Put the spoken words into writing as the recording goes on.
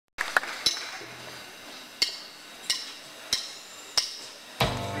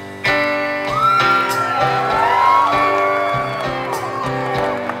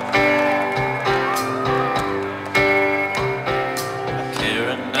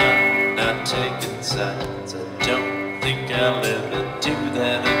taking sides. I don't think I'll ever do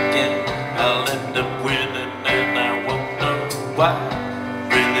that again. I'll end up winning and I won't know why.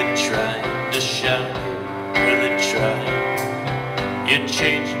 Really trying to shine, really trying. You're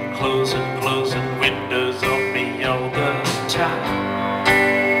changing clothes and closing windows on me all the time.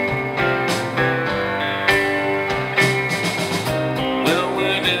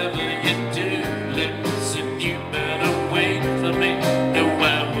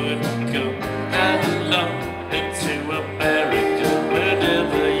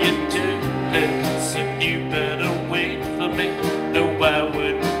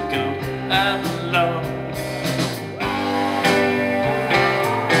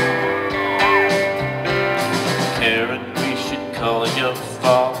 Call your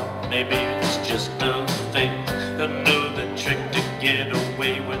father, maybe it's just a fake. Another trick to get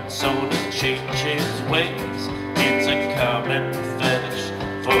away with, so to change his ways. It's a common fetish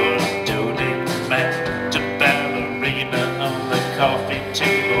for a doting man to ballerina on the coffee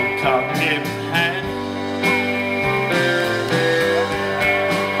table, cock in hand.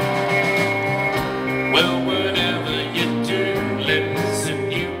 Well, whatever you do,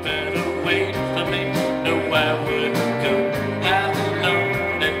 listen, you better wait for me. No, I wouldn't go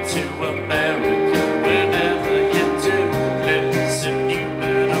to America. Whenever you do, listen, you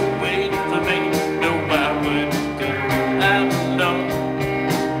better wait for me. No, I wouldn't go out alone.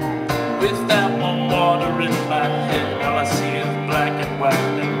 Without one water in my head, all I see is black and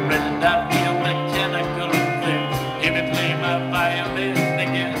white and red. I feel mechanical and thin. Hear me play my violin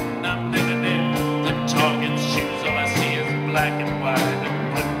again. I'm living in the target shoes. All I see is black and white and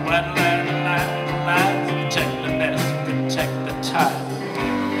blue. White line, protect the nest, protect the tide.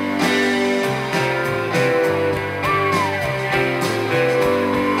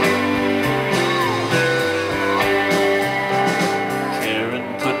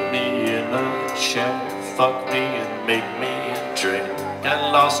 Fuck me and make me a drink.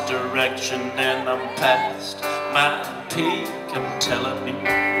 I lost direction and I'm past my peak. I'm telling you,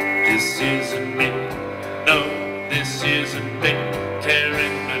 this isn't me. No, this isn't me.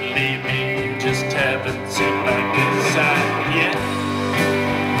 Karen, believe me, you just haven't seen my good side yet.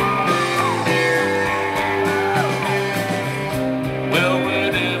 Well,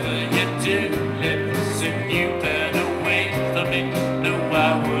 whatever you do, listen, you better wait for me. No, I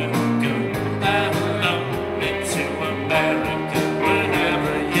wouldn't go to America.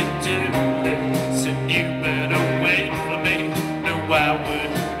 Whenever you do, listen, you better wait for me. No, I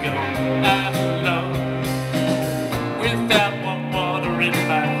wouldn't go out alone. Without one water in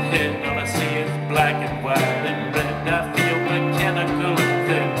my head, all I see is black and white and red. I feel mechanical and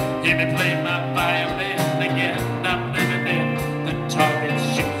thin. Hear me play my violin again. I'm living in the target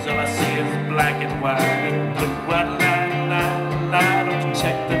shoes. All I see is black and white and blue. White line, to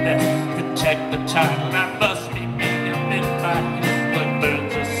protect the nest, protect the time. I must be like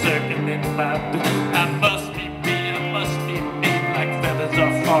birds are circling my boot. I must be me, like feathers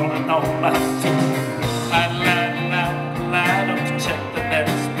are falling on my feet.